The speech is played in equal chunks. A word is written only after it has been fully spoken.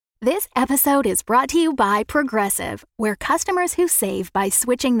This episode is brought to you by Progressive, where customers who save by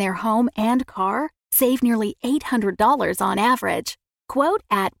switching their home and car save nearly $800 on average. Quote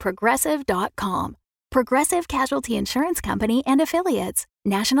at Progressive.com. Progressive Casualty Insurance Company and Affiliates.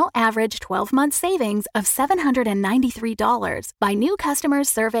 National average 12-month savings of $793 by new customers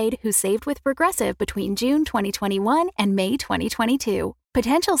surveyed who saved with Progressive between June 2021 and May 2022.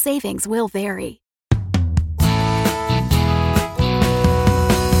 Potential savings will vary.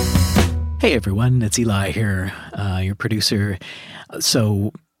 Hey everyone, it's Eli here, your producer.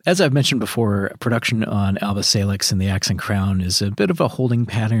 So, as I've mentioned before, production on Alba Salix and the Axe and Crown is a bit of a holding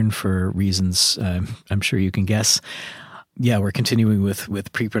pattern for reasons I'm sure you can guess. Yeah, we're continuing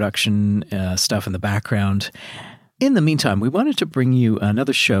with pre-production stuff in the background. In the meantime, we wanted to bring you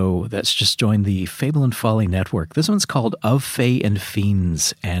another show that's just joined the Fable and Folly network. This one's called Of Fae and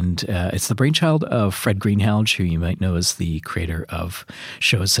Fiends, and it's the brainchild of Fred Greenhalgh, who you might know as the creator of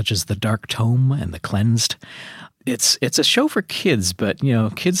shows such as The Dark Tome and The Cleansed. It's a show for kids, but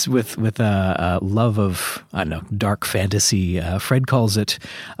kids with a love of, I don't know, dark fantasy. Fred calls it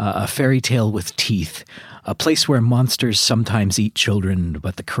a fairy tale with teeth, a place where monsters sometimes eat children,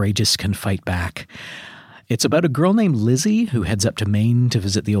 but the courageous can fight back. It's about a girl named Lizzie who heads up to Maine to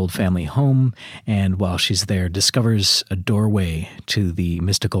visit the old family home, and while she's there, discovers a doorway to the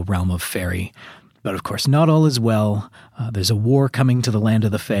mystical realm of Faerie. But of course, not all is well. There's a war coming to the land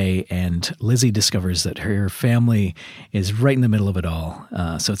of the Fae, and Lizzie discovers that her family is right in the middle of it all.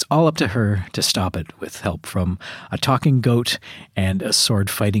 So it's all up to her to stop it with help from a talking goat and a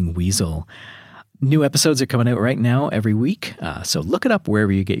sword-fighting weasel. New episodes are coming out right now every week, so look it up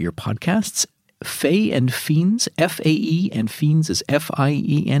wherever you get your podcasts. Fae and Fiends, F-A-E, and Fiends is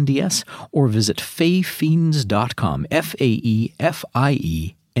F-I-E-N-D-S, or visit faefiends.com,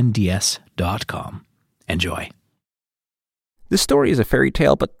 F-A-E-F-I-E-N-D-S.com. Enjoy. This story is a fairy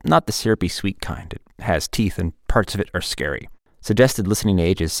tale, but not the syrupy sweet kind. It has teeth and parts of it are scary. Suggested listening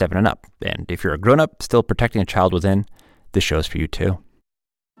age is 7 and up, and if you're a grown-up still protecting a child within, this show's for you too.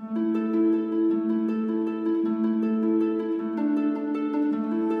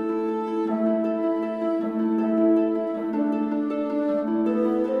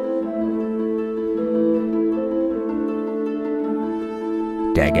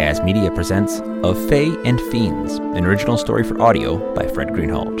 Dagass Media presents Of Fae and Fiends, an original story for audio by Fred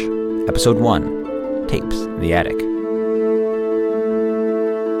Greenhalgh. Episode 1, Tapes in the Attic.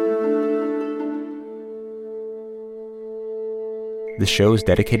 This show is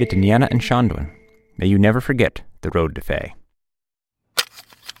dedicated to Niana and Shandwin. May you never forget the road to Fae.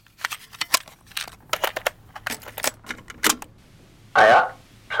 Hiya.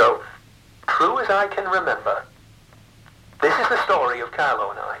 So, true as I can remember, this is the story of Carlow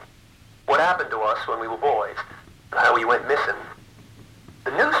and I. What happened to us when we were boys. How we went missing.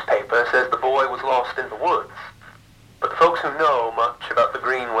 The newspaper says the boy was lost in the woods. But the folks who know much about the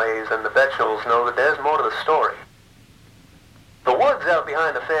greenways and the Betchells know that there's more to the story. The woods out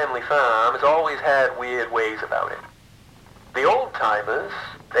behind the family farm has always had weird ways about it. The old-timers,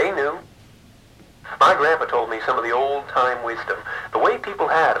 they knew. My grandpa told me some of the old-time wisdom, the way people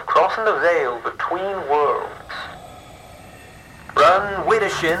had of crossing the veil between worlds. Run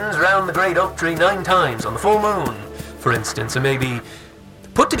widdershins round the great oak tree 9 times on the full moon, for instance, and maybe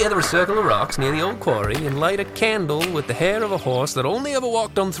put together a circle of rocks near the old quarry and light a candle with the hair of a horse that only ever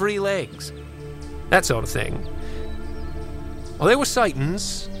walked on 3 legs. That sort of thing. Well, there were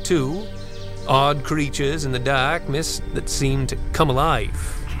sightings, too. Odd creatures in the dark mist that seemed to come alive.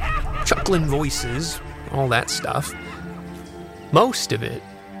 Chuckling voices, all that stuff. Most of it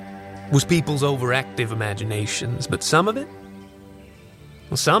was people's overactive imaginations, but some of it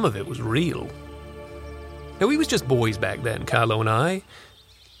was real. Now, we was just boys back then, Carlow and I.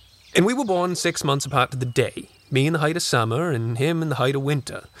 And we were born 6 months apart to the day. Me in the height of summer and him in the height of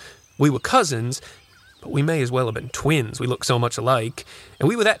winter. We were cousins, but we may as well have been twins. We looked so much alike. And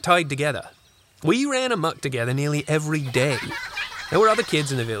we were that tied together. We ran amok together nearly every day. There were other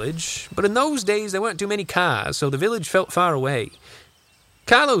kids in the village, but in those days there weren't too many cars, so the village felt far away.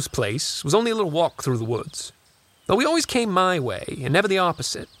 Carlow's place was only a little walk through the woods. Though we always came my way, and never the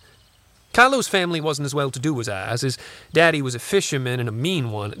opposite. Carlow's family wasn't as well-to-do as ours. His daddy was a fisherman, and a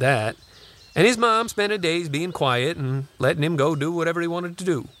mean one at that. And his mom spent her days being quiet and letting him go do whatever he wanted to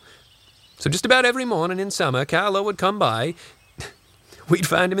do. So just about every morning in summer, Carlow would come by. We'd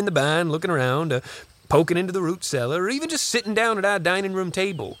find him in the barn, looking around, poking into the root cellar, or even just sitting down at our dining room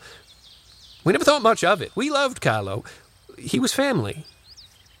table. We never thought much of it. We loved Carlow. He was family.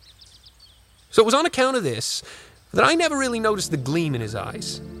 So it was on account of this that I never really noticed the gleam in his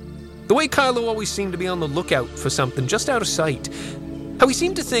eyes. The way Carlow always seemed to be on the lookout for something just out of sight. How he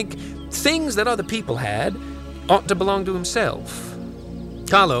seemed to think things that other people had ought to belong to himself.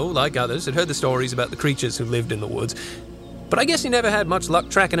 Carlow, like others, had heard the stories about the creatures who lived in the woods, but I guess he never had much luck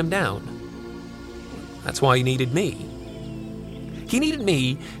tracking them down. That's why he needed me. He needed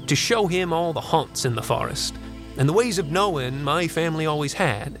me to show him all the haunts in the forest, and the ways of knowing my family always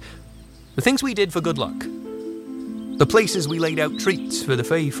had. The things we did for good luck. The places we laid out treats for the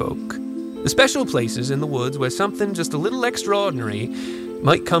Fae folk. The special places in the woods where something just a little extraordinary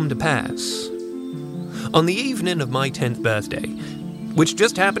might come to pass. On the evening of my 10th birthday, which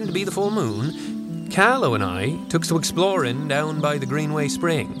just happened to be the full moon, Carlow and I took to exploring down by the Greenway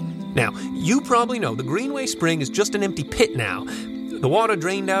Spring. Now, you probably know the Greenway Spring is just an empty pit now. The water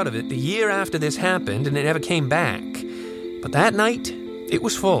drained out of it the year after this happened, and it never came back. But that night, it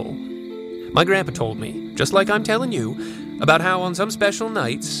was full. My grandpa told me, just like I'm telling you, about how on some special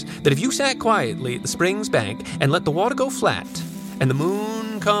nights, that if you sat quietly at the spring's bank and let the water go flat, and the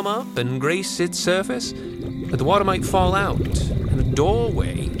moon come up and grace its surface, that the water might fall out, and a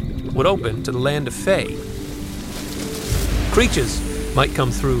doorway would open to the land of Fae. Creatures might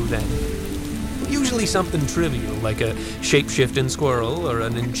come through then. Usually something trivial, like a shape-shifting squirrel or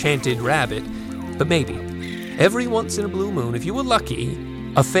an enchanted rabbit. But maybe, every once in a blue moon, if you were lucky,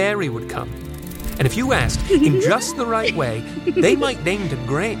 a fairy would come. And if you asked in just the right way, they might deign to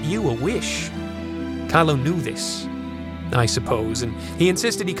grant you a wish. Carlow knew this, I suppose, and he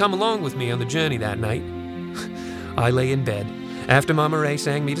insisted he come along with me on the journey that night. I lay in bed, after Mama Ray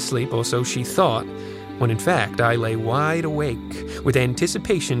sang me to sleep, or so she thought, when in fact I lay wide awake with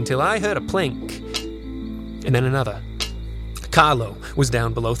anticipation till I heard a plink, and then another. Carlow was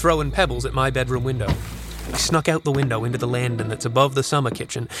down below throwing pebbles at my bedroom window. I snuck out the window into the landing that's above the summer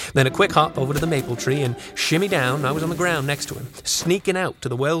kitchen, then a quick hop over to the maple tree and shimmy down. I was on the ground next to him, sneaking out to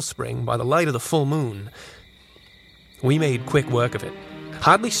the wellspring by the light of the full moon. We made quick work of it,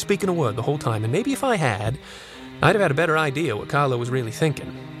 hardly speaking a word the whole time, and maybe if I had, I'd have had a better idea what Carlow was really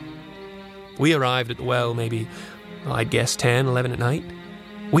thinking. We arrived at the well maybe, I'd guess 10, 11 at night.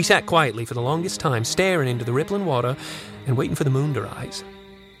 We sat quietly for the longest time, staring into the rippling water and waiting for the moon to rise.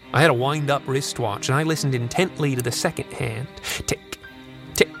 I had a wind-up wristwatch, and I listened intently to the second hand. Tick,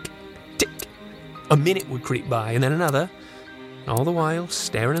 tick, tick. A minute would creep by, and then another, all the while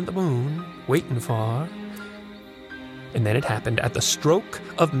staring at the moon, waiting for... And then it happened. At the stroke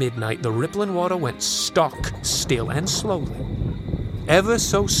of midnight, the rippling water went stock still, and slowly, ever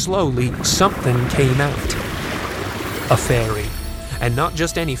so slowly, something came out. A fairy. And not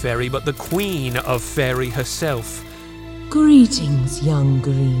just any fairy, but the queen of fairy herself. Greetings, young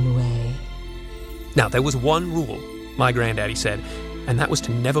Greenway. Now, there was one rule, my granddaddy said, and that was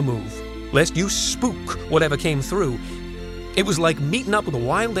to never move, lest you spook whatever came through. It was like meeting up with a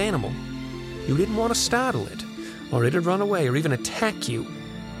wild animal. You didn't want to startle it, or it'd run away or even attack you.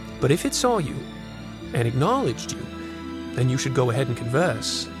 But if it saw you and acknowledged you, then you should go ahead and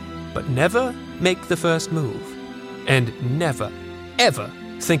converse. But never make the first move. And never, ever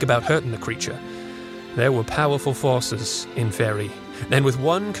think about hurting the creature. There were powerful forces in Faerie. And with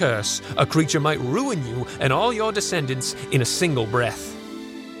one curse, a creature might ruin you and all your descendants in a single breath.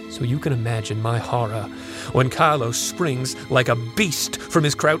 So you can imagine my horror when Carlow springs like a beast from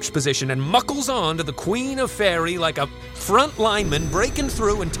his crouched position and muckles on to the Queen of Faerie like a front lineman breaking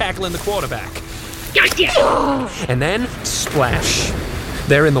through and tackling the quarterback. And then, splash.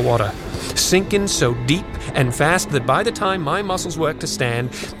 They're in the water, sinking so deep and fast that by the time my muscles work to stand,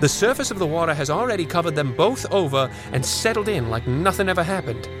 the surface of the water has already covered them both over and settled in like nothing ever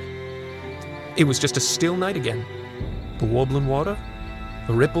happened. It was just a still night again. The warbling water,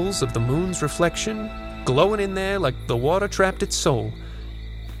 the ripples of the moon's reflection, glowing in there like the water trapped its soul.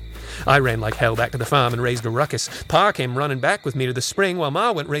 I ran like hell back to the farm and raised a ruckus. Pa came running back with me to the spring while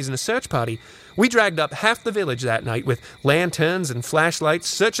Ma went raising a search party. We dragged up half the village that night with lanterns and flashlights,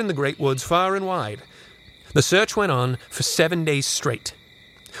 searching the great woods far and wide. The search went on for 7 days straight.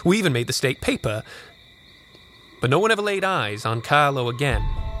 We even made the state paper. But no one ever laid eyes on Carlow again.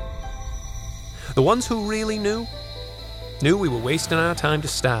 The ones who really knew we were wasting our time to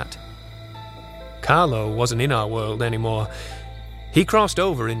start. Carlow wasn't in our world anymore. He crossed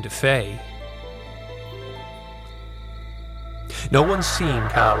over into Fae. No one's seen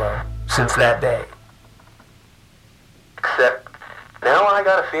Carlow since that day. Except, now I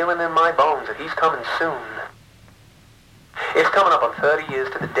got a feeling in my bones that he's coming soon. It's coming up on 30 years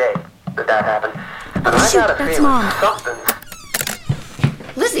to the day that happened. And I got a feeling Mom.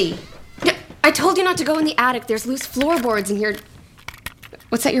 something's... Lizzie! I told you not to go in the attic. There's loose floorboards in here.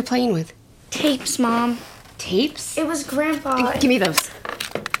 What's that you're playing with? Tapes, Mom. Tapes? It was Grandpa. Give me those.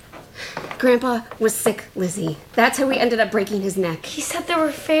 Grandpa was sick, Lizzie. That's how we ended up breaking his neck. He said there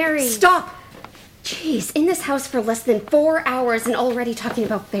were fairies. Stop! Jeez, in this house for less than 4 hours and already talking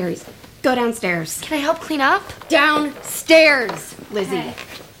about fairies. Go downstairs. Can I help clean up? Downstairs, Lizzie. Okay.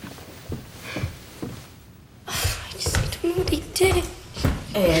 I just don't know what he did.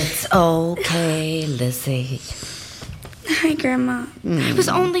 It's okay, Lizzie. Hi, Grandma. I was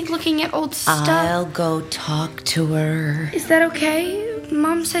only looking at old stuff. I'll go talk to her. Is that okay?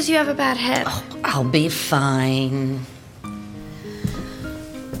 Mom says you have a bad head. Oh, I'll be fine.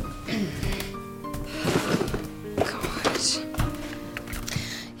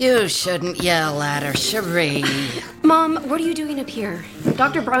 You shouldn't yell at her, Cherie. Mom, what are you doing up here?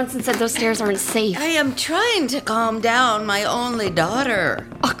 Dr. Bronson said those stairs aren't safe. I am trying to calm down my only daughter.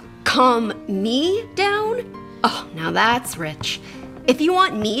 Calm me down? Oh, now that's rich. If you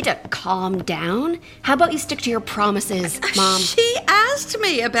want me to calm down, how about you stick to your promises, Mom? She asked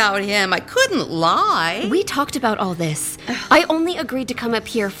me about him. I couldn't lie. We talked about all this. I only agreed to come up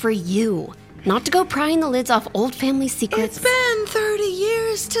here for you, not to go prying the lids off old family secrets. It's been 30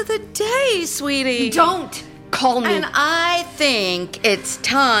 years to the day, sweetie. Don't call me. And I think it's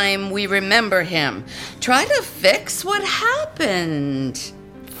time we remember him. Try to fix what happened.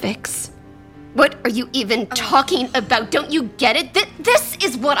 Fix? What are you even talking about? Don't you get it? This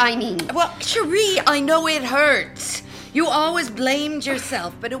is what I mean. Well, Cherie, I know it hurts. You always blamed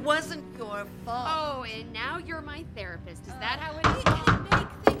yourself, but it wasn't your fault. Oh, and now you're my therapist. Is that how it is? We can make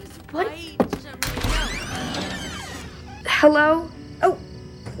things right, Cherie. Hello? Oh,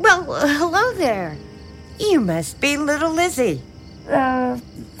 well, hello there. You must be little Lizzie.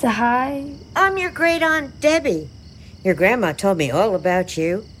 Hi? I'm your great aunt Debbie. Your grandma told me all about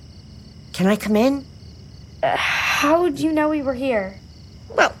you. Can I come in? How would you know we were here?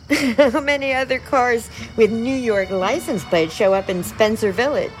 Well, how many other cars with New York license plates show up in Spencer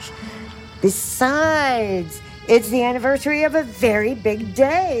Village? Besides, it's the anniversary of a very big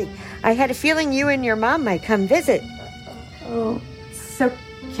day. I had a feeling you and your mom might come visit. Oh. So,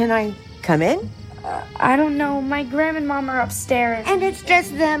 can I come in? I don't know. My grandma and mom are upstairs. And it's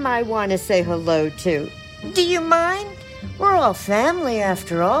just them I want to say hello to. Do you mind? We're all family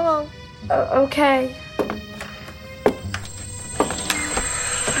after all. Okay.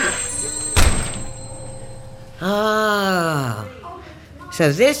 Ah,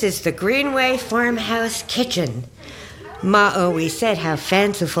 so this is the Greenway farmhouse kitchen. Ma always said how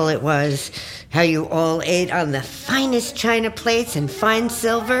fanciful it was, how you all ate on the finest china plates and fine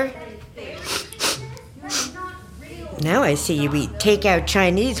silver. Now I see you eat takeout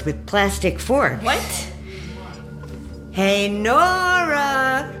Chinese with plastic forks. What? Hey,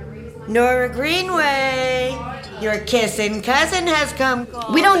 Nora! Nora Greenway! Your kissing cousin has come.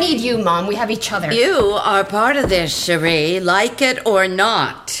 We don't need you, Mom. We have each other. You are part of this, Cherie, like it or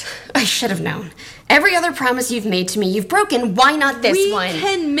not. I should have known. Every other promise you've made to me, you've broken. Why not this one? We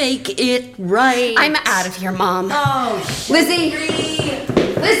can make it right. I'm out of here, Mom. Oh, Lizzie!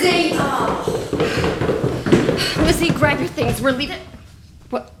 Lizzie! Oh. Lizzie, grab your things. We're leaving.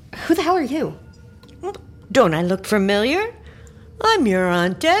 What? Who the hell are you? Don't I look familiar? I'm your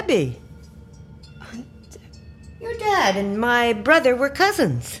Aunt Debbie. Your dad and my brother were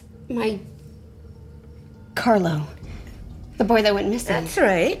cousins. My Carlow. The boy that went missing. That's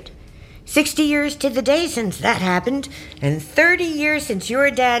right. 60 years to the day since that happened, and 30 years since your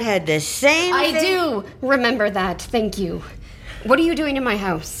dad had the same I thing. do remember that. Thank you. What are you doing in my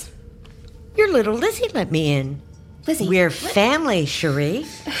house? Your little Lizzie let me in. Lizzie. We're family, Cherie.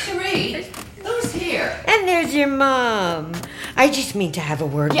 Cherie, who's here? And there's your mom. I just mean to have a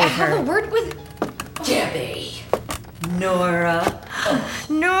word with her. have a word with... Debbie. Nora.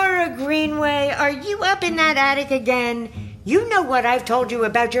 Nora Greenway, are you up in that attic again? You know what I've told you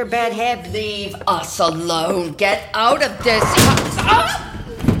about your bad head. Leave us alone. Get out of this house.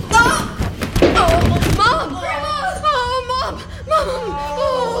 Mom! Mom!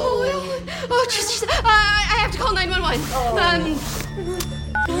 Oh, just, I have to call 911.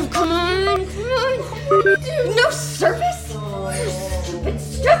 Come on. No service?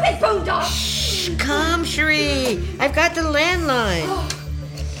 Stupid boondog! Shh, calm, Cherie. I've got the landline.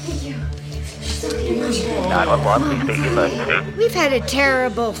 Thank you. 911, please speak emergency. We've had a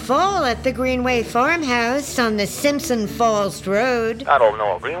terrible fall at the Greenway farmhouse on the Simpson Falls Road. I don't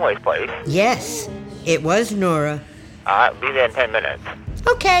know Greenway's place. Yes, it was Nora. Alright, be there in 10 minutes.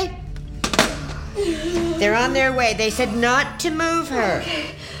 Okay. They're on their way. They said not to move her.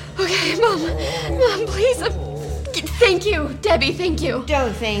 Okay, Mom, please. Thank you, Debbie, thank you.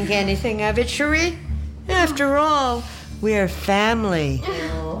 Don't think anything of it, Cherie. After all, we're family.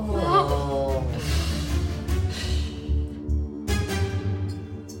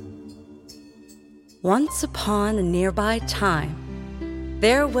 Once upon a nearby time,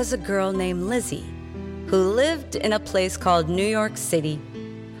 there was a girl named Lizzie who lived in a place called New York City,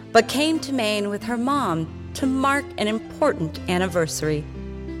 but came to Maine with her mom to mark an important anniversary.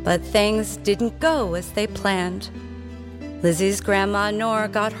 But things didn't go as they planned. Lizzie's grandma Nora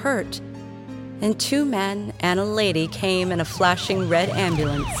got hurt, and 2 men and a lady came in a flashing red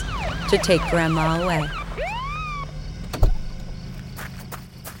ambulance to take Grandma away.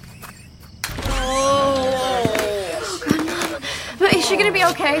 Is she gonna be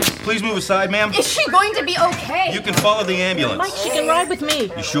okay? Please move aside, ma'am. Is she going to be okay? You can follow the ambulance. Mike, she can ride with me.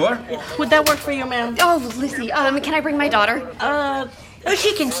 You sure? Would that work for you, ma'am? Oh, Lizzie, can I bring my daughter? Oh,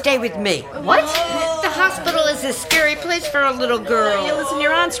 she can stay with me. What? The hospital is a scary place for a little girl. Hey, listen,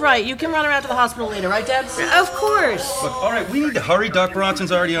 your aunt's right. You can run her out to the hospital later, right, Debs? Of course. Look, all right, we need to hurry. Doc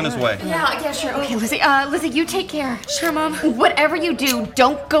Bronson's already on his way. Yeah, sure. Okay, Lizzie, you take care. Sure, Mom. Whatever you do,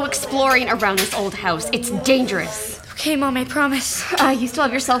 don't go exploring around this old house. It's dangerous. Okay, Mom, I promise. You still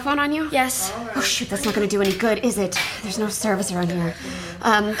have your cell phone on you? Yes. Oh, shoot, that's not going to do any good, is it? There's no service around here.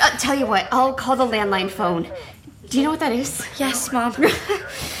 Tell you what, I'll call the landline phone. Do you know what that is? Yes, Mom. I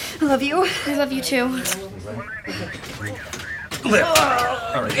love you. I love you, too. Lift.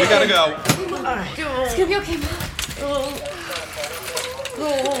 All right, we gotta go. It's going to be okay,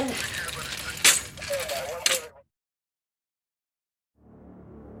 Mom.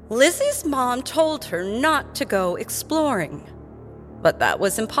 Lizzie's mom told her not to go exploring. But that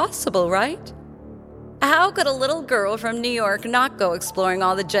was impossible, right? How could a little girl from New York not go exploring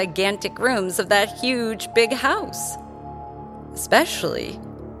all the gigantic rooms of that huge, big house? Especially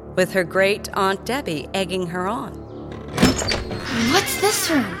with her great Aunt Debbie egging her on. What's this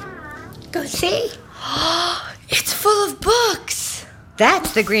room? Go see. It's full of books.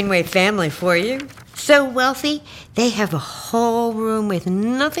 That's the Greenway family for you. So wealthy, they have a whole room with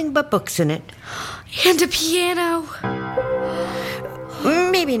nothing but books in it. And a piano.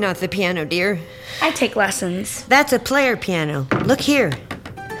 Maybe not the piano, dear. I take lessons. That's a player piano. Look here.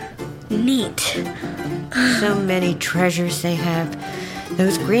 Neat. So many treasures they have.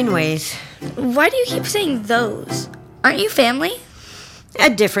 Those Greenways. Why do you keep saying those? Aren't you family?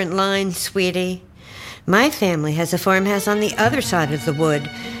 A different line, sweetie. My family has a farmhouse on the other side of the wood.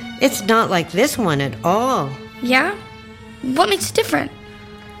 It's not like this one at all. Yeah? What makes it different?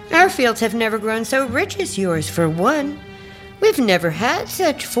 Our fields have never grown so rich as yours, for one. We've never had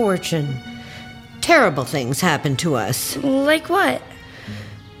such fortune. Terrible things happen to us. Like what?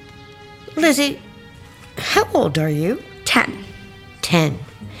 Lizzie, how old are you? 10. 10.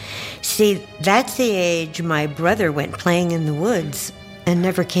 See, that's the age my brother went playing in the woods and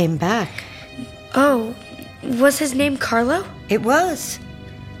never came back. Oh, was his name Carlow? It was.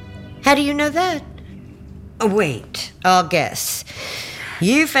 How do you know that? Oh, wait, I'll guess.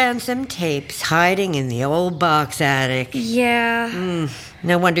 You found some tapes hiding in the old box attic. Yeah.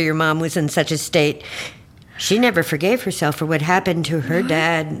 No wonder your mom was in such a state. She never forgave herself for what happened to her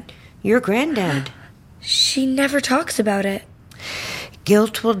dad, your granddad. She never talks about it.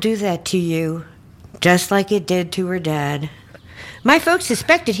 Guilt will do that to you, just like it did to her dad. My folks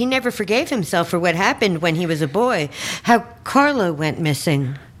suspected he never forgave himself for what happened when he was a boy, how Carlow went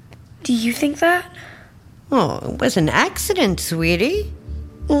missing. Do you think that? Oh, it was an accident, sweetie.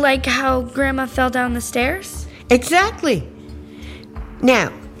 Like how Grandma fell down the stairs? Exactly.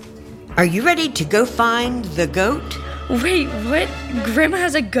 Now, are you ready to go find the goat? Wait, what? Grandma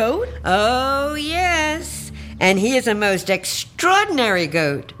has a goat? Oh, yes. And he is a most extraordinary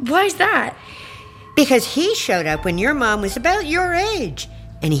goat. Why's that? Because he showed up when your mom was about your age,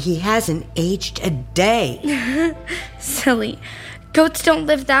 and he hasn't aged a day. Silly. Goats don't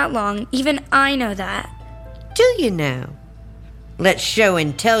live that long. Even I know that. Do you now? Let's show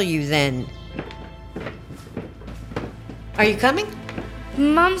and tell you then. Are you coming?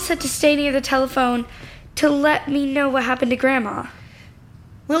 Mom said to stay near the telephone to let me know what happened to Grandma.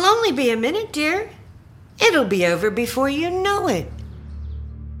 Will only be a minute, dear. It'll be over before you know it.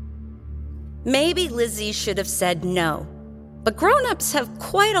 Maybe Lizzie should have said no. But grown-ups have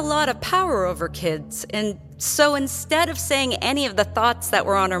quite a lot of power over kids, and so instead of saying any of the thoughts that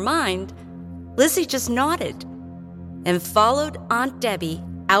were on her mind, Lizzie just nodded and followed Aunt Debbie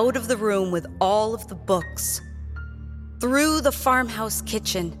out of the room with all of the books, through the farmhouse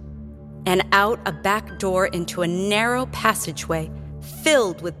kitchen, and out a back door into a narrow passageway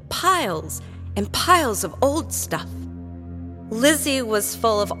filled with piles and piles of old stuff. Lizzie was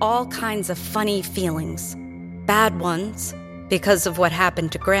full of all kinds of funny feelings, bad ones because of what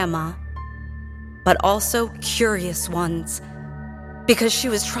happened to Grandma, but also curious ones because she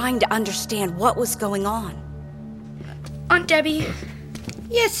was trying to understand what was going on. Aunt Debbie.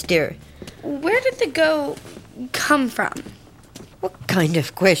 Yes, dear. where did the goat come from? What kind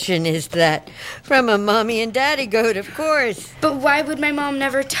of question is that? From a mommy and daddy goat, of course. But why would my mom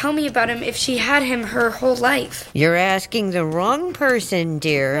never tell me about him if she had him her whole life? You're asking the wrong person,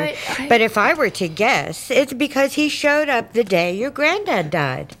 dear. But if I were to guess, it's because he showed up the day your granddad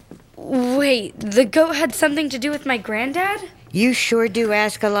died. Wait, the goat had something to do with my granddad? You sure do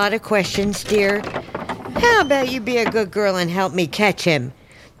ask a lot of questions, dear. How about you be a good girl and help me catch him?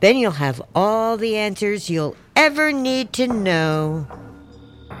 Then you'll have all the answers you'll ever need to know.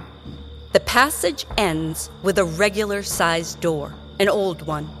 The passage ends with a regular-sized door, an old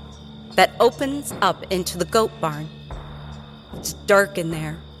one, that opens up into the goat barn. It's dark in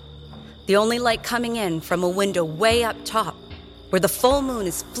there. The only light coming in from a window way up top, where the full moon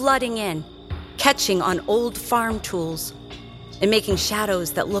is flooding in, catching on old farm tools, and making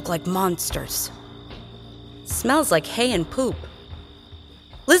shadows that look like monsters. Smells like hay and poop.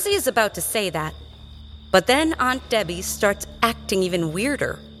 Lizzie is about to say that, but then Aunt Debbie starts acting even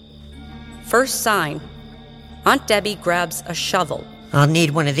weirder. First sign, Aunt Debbie grabs a shovel. I'll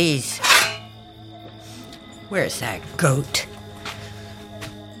need one of these. Where's that goat?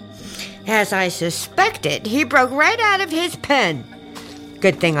 As I suspected, he broke right out of his pen.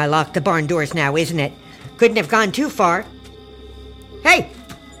 Good thing I locked the barn doors now, isn't it? Couldn't have gone too far. Hey!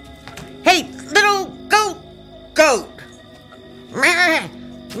 Hey, little goat! Goat! Meh!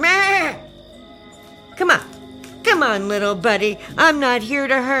 Meh! Come on, little buddy. I'm not here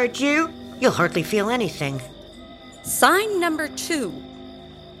to hurt you. You'll hardly feel anything. Sign number 2.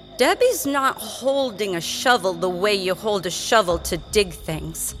 Debbie's not holding a shovel the way you hold a shovel to dig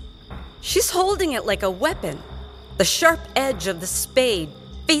things. She's holding it like a weapon, the sharp edge of the spade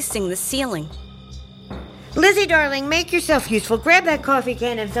facing the ceiling. Lizzie, darling, make yourself useful. Grab that coffee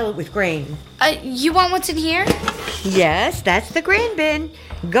can and fill it with grain. You want what's in here? Yes, that's the grain bin.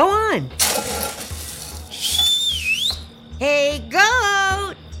 Go on. Hey,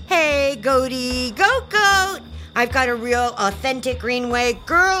 goat! Hey, goaty, goat! I've got a real authentic Greenway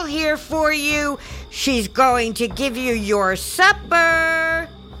girl here for you. She's going to give you your supper.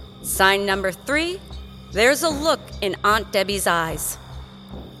 Sign number 3, there's a look in Aunt Debbie's eyes.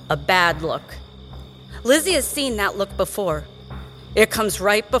 A bad look. Lizzie has seen that look before. It comes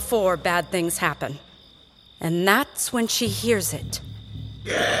right before bad things happen. And that's when she hears it.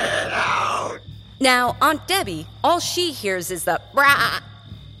 Get out! Now, Aunt Debbie, all she hears is the brah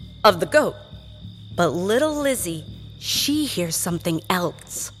of the goat. But little Lizzie, she hears something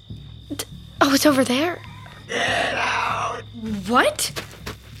else. Oh, it's over there? Get out! What?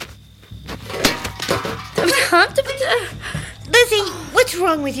 Lizzie, what's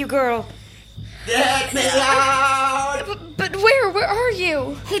wrong with you, girl? Get me out! But where? Where are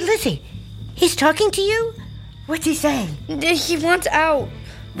you? Hey, Lizzie, he's talking to you? What's he saying? He wants out.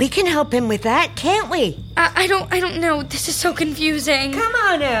 We can help him with that, can't we? I don't know. This is so confusing. Come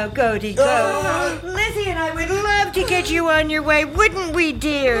on now, goaty goat. Lizzie and I would love to get you on your way, wouldn't we,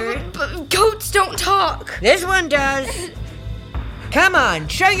 dear? But goats don't talk. This one does. Come on,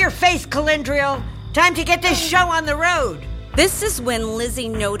 show your face, Calendriel. Time to get this show on the road. This is when Lizzie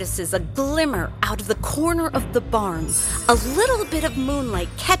notices a glimmer out of the corner of the barn, a little bit of moonlight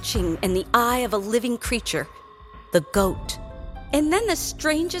catching in the eye of a living creature, the goat. And then the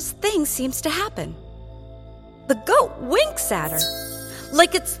strangest thing seems to happen. The goat winks at her,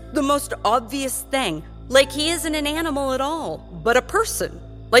 like it's the most obvious thing, like he isn't an animal at all, but a person,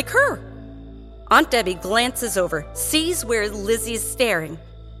 like her. Aunt Debbie glances over, sees where Lizzie's staring,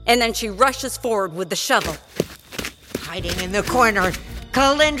 and then she rushes forward with the shovel. Hiding in the corner.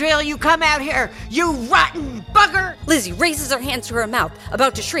 Calendriel, you come out here, you rotten bugger! Lizzie raises her hands to her mouth,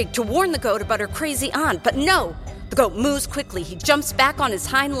 about to shriek to warn the goat about her crazy aunt, but no! The goat moves quickly. He jumps back on his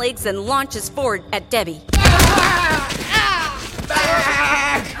hind legs and launches forward at Debbie. Back!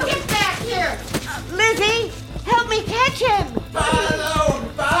 Get back here! Lizzie, help me catch him! Follow!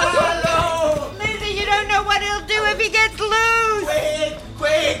 Lizzie, you don't know what he'll do if he gets loose!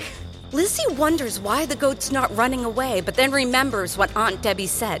 Quick! Lizzie wonders why the goat's not running away, but then remembers what Aunt Debbie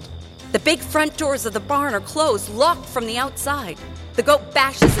said. The big front doors of the barn are closed, locked from the outside. The goat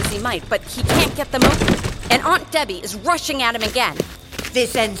bashes as he might, but he can't get them open. And Aunt Debbie is rushing at him again.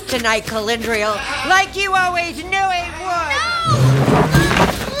 This ends tonight, Calendriel, like you always knew it would.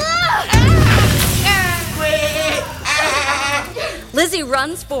 Lizzie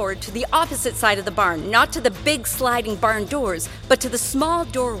runs forward to the opposite side of the barn, not to the big sliding barn doors, but to the small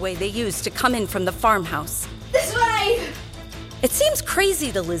doorway they use to come in from the farmhouse. This way! It seems crazy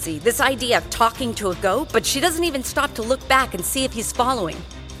to Lizzie, this idea of talking to a goat, but she doesn't even stop to look back and see if he's following.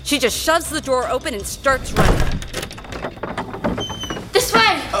 She just shoves the door open and starts running. This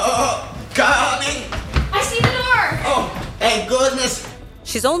way! Come goodness!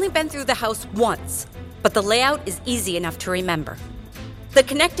 She's only been through the house once, but the layout is easy enough to remember. The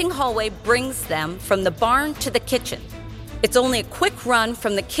connecting hallway brings them from the barn to the kitchen. It's only a quick run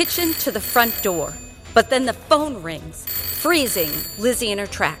from the kitchen to the front door. But then the phone rings, freezing Lizzie in her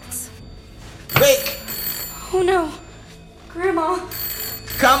tracks. Quick! Oh no. Grandma.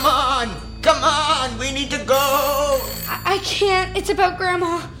 Come on! Come on! We need to go! I can't. It's about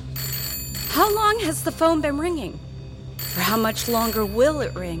Grandma. How long has the phone been ringing? For how much longer will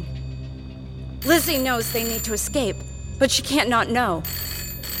it ring? Lizzie knows they need to escape, but she can't not know.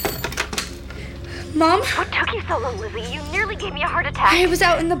 Mom? What took you so long, Lizzie? You nearly gave me a heart attack. I was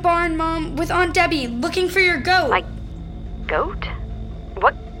out in the barn, Mom, with Aunt Debbie, looking for your goat. My goat?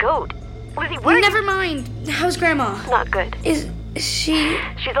 What goat? Lizzie, what? Never mind. How's Grandma? Not good. Is she...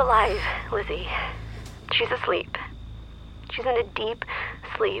 She's alive, Lizzie. She's asleep. She's in a deep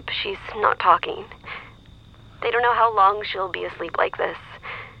sleep. She's not talking. They don't know how long she'll be asleep like this.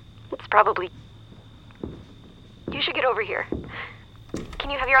 It's probably... You should get over here. Can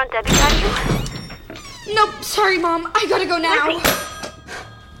you have your Aunt Debbie catch you? Nope, sorry, Mom. I gotta go now.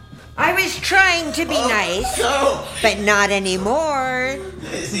 I was trying to be nice, but not anymore.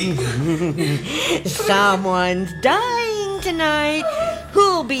 Someone's dying tonight.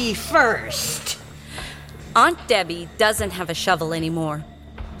 Who'll be first? Aunt Debbie doesn't have a shovel anymore.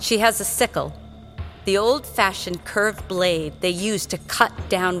 She has a sickle, the old-fashioned curved blade they use to cut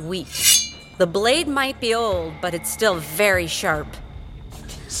down wheat. The blade might be old, but it's still very sharp.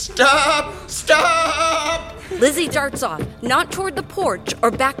 Stop! Stop! Lizzie darts off, not toward the porch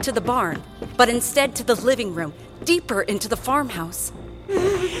or back to the barn, but instead to the living room, deeper into the farmhouse.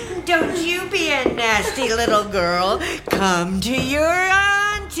 Don't you be a nasty little girl. Come to your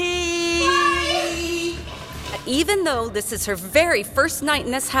auntie. Even though this is her very first night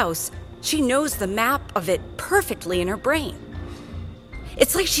in this house, she knows the map of it perfectly in her brain.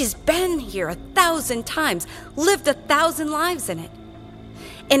 It's like she's been here 1,000 times, lived 1,000 lives in it.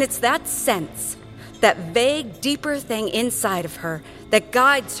 And it's that sense, that vague, deeper thing inside of her that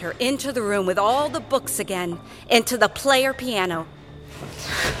guides her into the room with all the books again, into the player piano.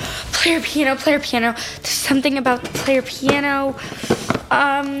 Player piano. There's something about the player piano.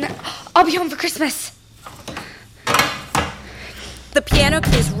 I'll be home for Christmas. The piano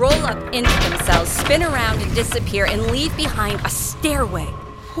keys roll up into themselves, spin around and disappear, and leave behind a stairway.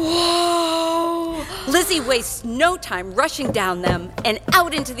 Whoa! Lizzie wastes no time rushing down them and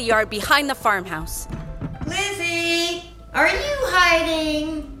out into the yard behind the farmhouse. Lizzie, are you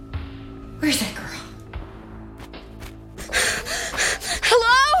hiding? Where's that girl?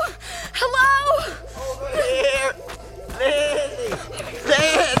 Hello? Hello? Over here!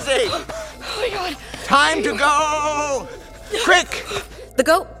 Lizzie! Oh my God. Time to go! Quick! The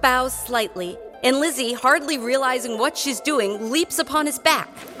goat bows slightly, and Lizzie, hardly realizing what she's doing, leaps upon his back.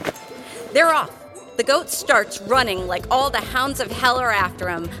 They're off. The goat starts running like all the hounds of hell are after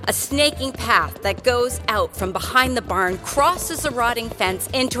him, a snaking path that goes out from behind the barn, crosses a rotting fence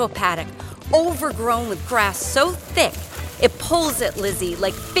into a paddock, overgrown with grass so thick it pulls at Lizzie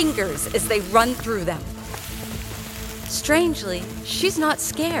like fingers as they run through them. Strangely, she's not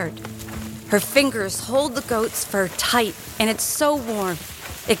scared. Her fingers hold the goat's fur tight, and it's so warm.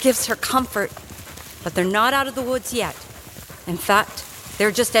 It gives her comfort. But they're not out of the woods yet. In fact,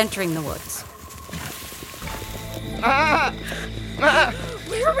 they're just entering the woods.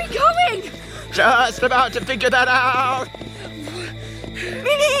 Where are we going? Just about to figure that out.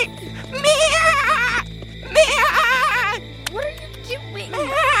 What are you doing?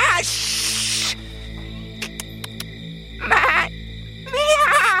 Shh.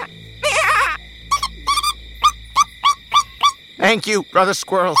 Thank you, Brother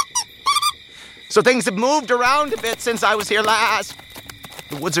Squirrel. So things have moved around a bit since I was here last.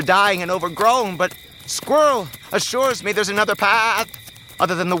 The woods are dying and overgrown, but Squirrel assures me there's another path,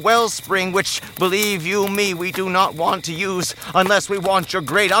 other than the wellspring, which, believe you me, we do not want to use unless we want your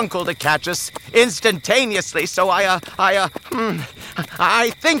great uncle to catch us instantaneously. So I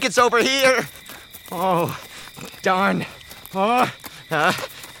think it's over here. Oh, darn.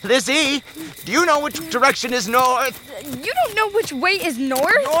 Lizzie, do you know which direction is north? You don't know which way is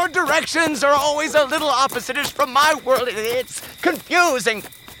north? Your directions are always a little opposite-ish from my world. It's confusing.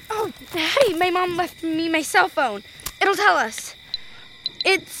 Oh, hey, my mom left me my cell phone. It'll tell us.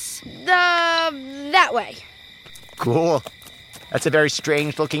 It's that way. Cool. That's a very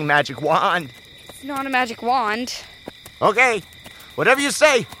strange-looking magic wand. It's not a magic wand. Okay, whatever you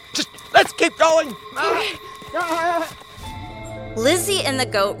say. Just let's keep going. Lizzie and the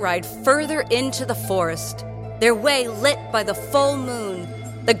goat ride further into the forest, their way lit by the full moon,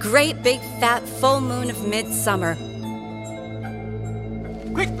 the great big fat full moon of midsummer.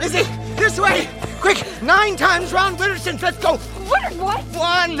 Quick, Lizzie, this way! Quick, 9 times round Wittersons, let's go! What?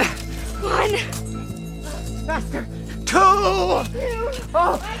 1! 1. Faster! 2! Oh,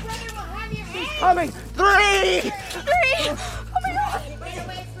 she's coming! 3! 3! Oh my God!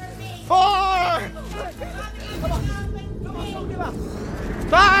 4! Come on, don't give up!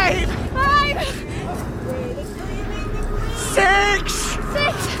 5! 6!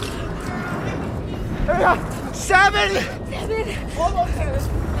 7! Almost there.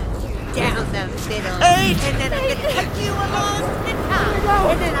 Down the middle. 8! And then I'm gonna tuck you along the top.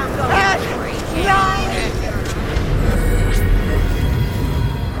 And then I'm going to 9!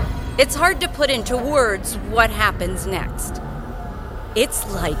 It's hard to put into words what happens next. It's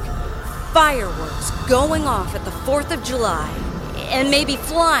like fireworks going off at the 4th of July and maybe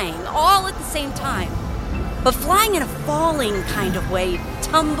flying all at the same time. But flying in a falling kind of way,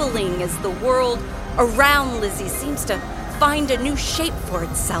 tumbling as the world around Lizzie seems to find a new shape for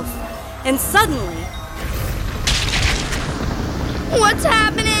itself. And suddenly... What's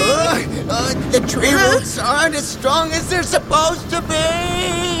happening? The tree roots aren't as strong as they're supposed to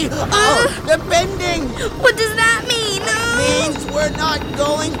be! They're bending! What does that mean? Means we're not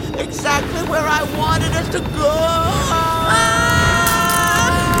going exactly where I wanted us to go!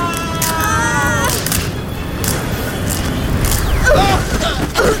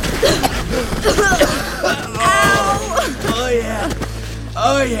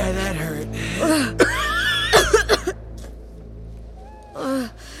 Oh yeah, that hurt.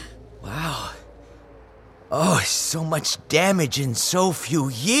 Wow. Oh, so much damage in so few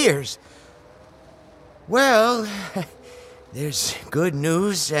years. Well, there's good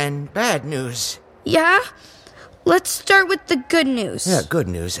news and bad news. Yeah? Let's start with the good news. Yeah, good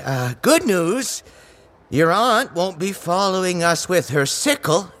news. Good news. Your aunt won't be following us with her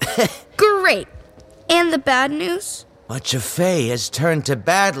sickle. Great. And the bad news? Much of Fae has turned to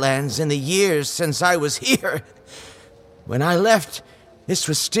Badlands in the years since I was here. When I left, this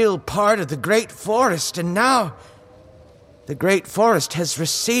was still part of the Great Forest, and now the Great Forest has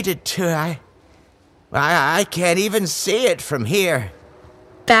receded to... I can't even see it from here.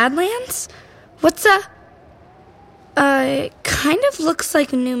 Badlands? What's kind of looks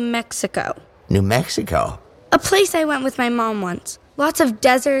like New Mexico. New Mexico? A place I went with my mom once. Lots of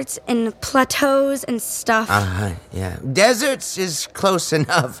deserts and plateaus and stuff. Yeah. Deserts is close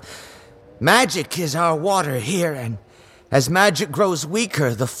enough. Magic is our water here, and as magic grows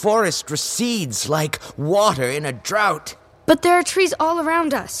weaker, the forest recedes like water in a drought. But there are trees all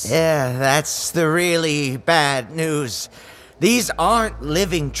around us. Yeah, that's the really bad news. These aren't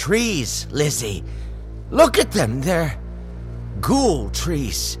living trees, Lizzie. Look at them, they're ghoul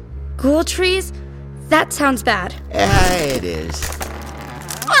trees. Ghoul trees? That sounds bad. Yeah, it is.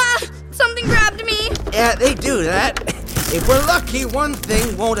 Something grabbed me. Yeah, they do that. If we're lucky, one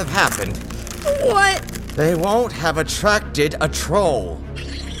thing won't have happened. What? They won't have attracted a troll.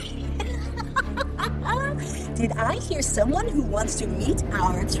 Did I hear someone who wants to meet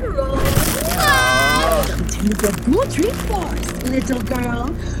our troll? Welcome to the Ghoul Tree Forest, little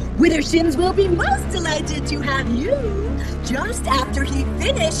girl. Wittershins will be most delighted to have you just after he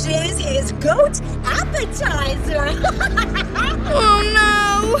finishes his goat appetizer. Oh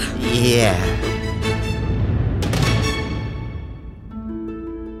no! Yeah.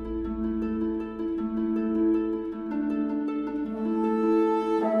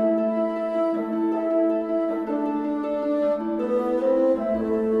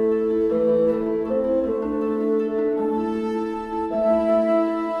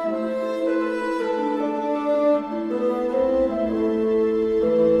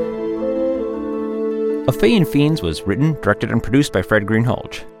 Fae and Fiends was written, directed, and produced by Fred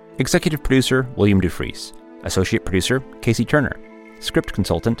Greenhalgh. Executive producer, William Dufries. Associate producer, Casey Turner. Script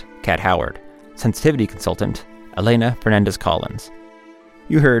consultant, Kat Howard. Sensitivity consultant, Elena Fernandez-Collins.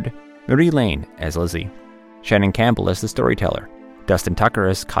 You heard Marie Lane as Lizzie, Shannon Campbell as the storyteller, Dustin Tucker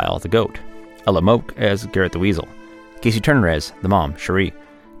as Kyle the goat, Ella Moak as Garrett the weasel, Casey Turner as the mom, Cherie,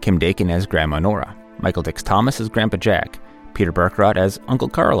 Kim Dakin as Grandma Nora, Michael Dix Thomas as Grandpa Jack, Peter Burkrot as Uncle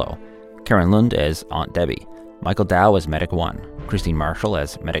Carlow, Karen Lund as Aunt Debbie, Michael Dow as Medic 1, Christine Marshall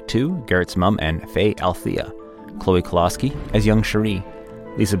as Medic 2, Garrett's mom and Faye Althea, Chloe Koloski as Young Cherie,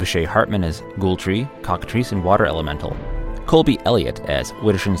 Lisa Boucher Hartman as Ghoultree, Cockatrice, and Water Elemental, Colby Elliott as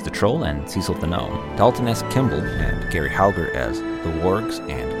Wittershins the Troll and Cecil the Gnome, Dalton S. Kimball and Gary Hauger as the Wargs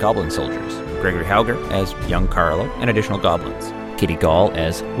and Goblin Soldiers, Gregory Hauger as Young Carlow and additional goblins, Katie Gall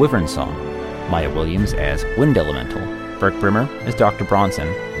as Wyvern Song, Maya Williams as Wind Elemental, Burke Brimmer as Dr. Bronson,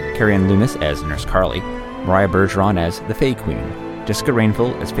 Carrie-Ann Loomis as Nurse Carly, Mariah Bergeron as the Fae Queen, Jessica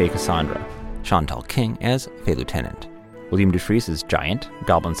Rainful as Fae Cassandra, Chantal King as Fae Lieutenant, William Dufries as Giant,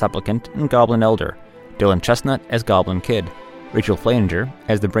 Goblin Supplicant, and Goblin Elder. Dylan Chestnut as Goblin Kid. Rachel Flainger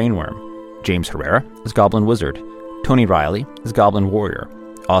as the Brainworm. James Herrera as Goblin Wizard. Tony Riley as Goblin Warrior.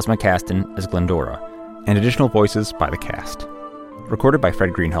 Ozma Caston as Glendora. And additional voices by the cast. Recorded by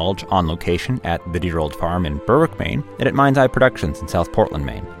Fred Greenhalgh on location at the Dear Old Farm in Berwick, Maine, and at Mind's Eye Productions in South Portland,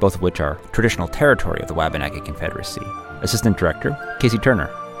 Maine, both of which are traditional territory of the Wabanaki Confederacy. Assistant Director, Casey Turner.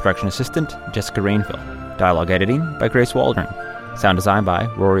 Production Assistant, Jessica Rainville. Dialogue editing by Grace Waldron. Sound design by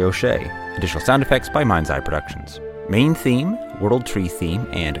Rory O'Shea. Additional sound effects by Mind's Eye Productions. Main theme, World Tree theme,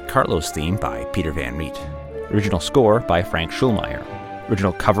 and Carlow's theme by Peter Van Riet. Original score by Frank Schulmeyer.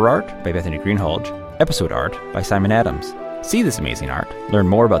 Original cover art by Bethany Greenhalgh. Episode art by Simon Adams. See this amazing art, learn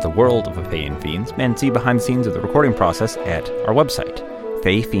more about the world of Fae and Fiends, and see behind the scenes of the recording process at our website,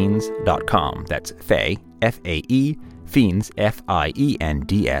 faefiends.com. That's Fae, F-A-E, Fiends, F-I-E-N-D-S.com,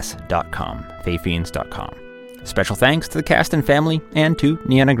 faefiends.com. Special thanks to the cast and family, and to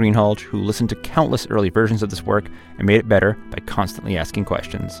Niana Greenhalgh, who listened to countless early versions of this work and made it better by constantly asking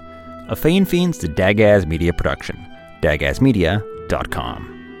questions. A Fae and Fiends to Dagaz Media production, dagazmedia.com.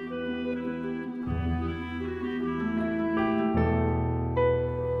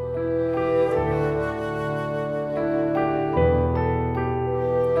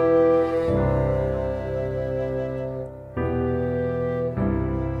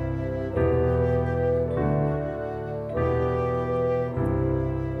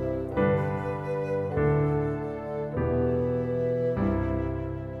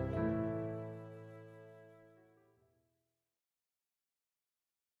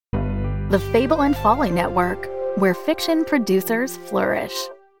 The Fable and Folly Network, where fiction producers flourish.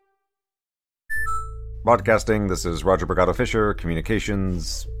 Broadcasting, this is Roger Brigado Fisher,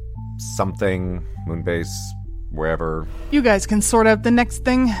 communications, something, Moonbase, wherever. You guys can sort out the next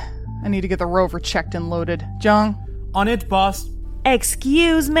thing. I need to get the rover checked and loaded. Jung? On it, boss.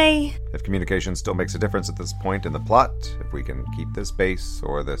 Excuse me? If communication still makes a difference at this point in the plot, if we can keep this base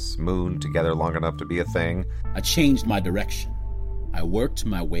or this moon together long enough to be a thing. I changed my direction. I worked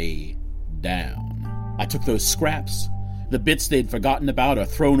my way down. I took those scraps, the bits they'd forgotten about or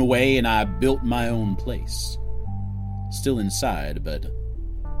thrown away, and I built my own place. Still inside, but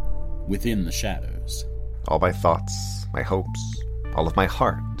within the shadows. All my thoughts, my hopes, all of my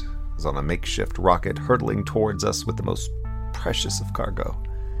heart is on a makeshift rocket hurtling towards us with the most precious of cargo.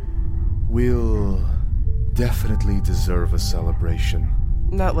 We'll definitely deserve a celebration.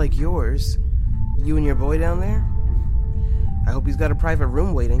 Not like yours. You and your boy down there? I hope he's got a private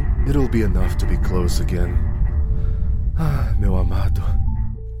room waiting. It'll be enough to be close again. Meu amado.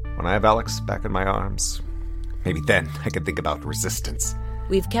 When I have Alex back in my arms, maybe then I can think about resistance.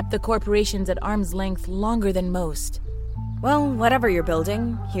 We've kept the corporations at arm's length longer than most. Well, whatever you're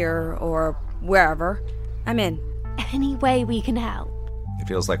building, here or wherever, I'm in. Any way we can help. It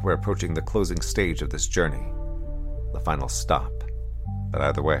feels like we're approaching the closing stage of this journey. The final stop. But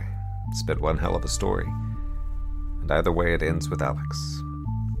either way, it's been one hell of a story. And either way, it ends with Alex.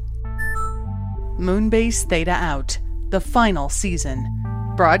 Moonbase Theta out, the final season.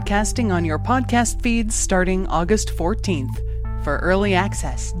 Broadcasting on your podcast feeds starting August 14th. For early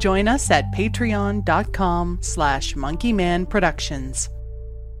access, join us at patreon.com/monkeymanproductions.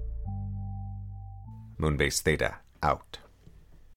 Moonbase Theta out.